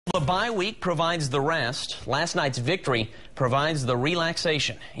The bye week provides the rest. Last night's victory provides the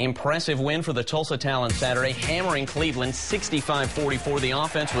relaxation. Impressive win for the Tulsa Talons Saturday, hammering Cleveland 65-44. The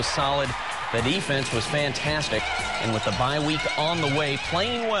offense was solid. The defense was fantastic. And with the bye week on the way,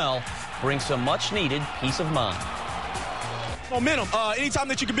 playing well brings some much-needed peace of mind. Momentum. Anytime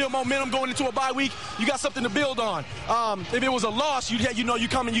that you can build momentum going into a bye week, you got something to build on. If it was a loss, you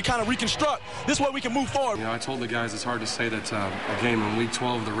come and you kind of reconstruct. This way we can move forward. You know, I told the guys it's hard to say that a game in week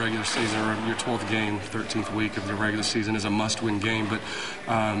 12 of the regular season, or your 12th game, 13th week of the regular season, is a must-win game. But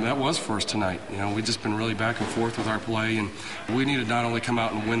that was for us tonight. You know, we've just been really back and forth with our play, and we needed not only come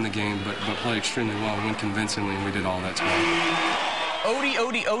out and win the game, but play extremely well and win convincingly, and we did all that tonight. Odie,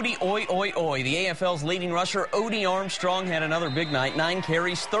 Odie, Odie, oi, oi, oi. The AFL's leading rusher, Odie Armstrong, had another big night. 9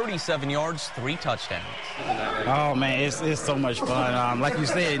 carries, 37 yards, 3 touchdowns. Oh, man, it's so much fun. Like you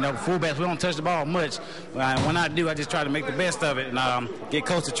said, fullbacks, we don't touch the ball much. When I do, I just try to make the best of it and get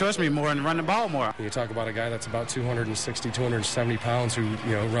coach to trust me more and run the ball more. You talk about a guy that's about 260, 270 pounds who,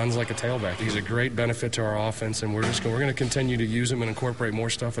 runs like a tailback. He's a great benefit to our offense, and we're going to continue to use him and incorporate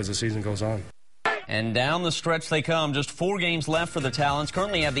more stuff as the season goes on. And down the stretch they come. Just 4 games left for the Talons.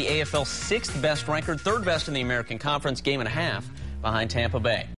 Currently have the AFL's 6th best record, 3rd best in the American Conference, game and a half behind Tampa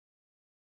Bay.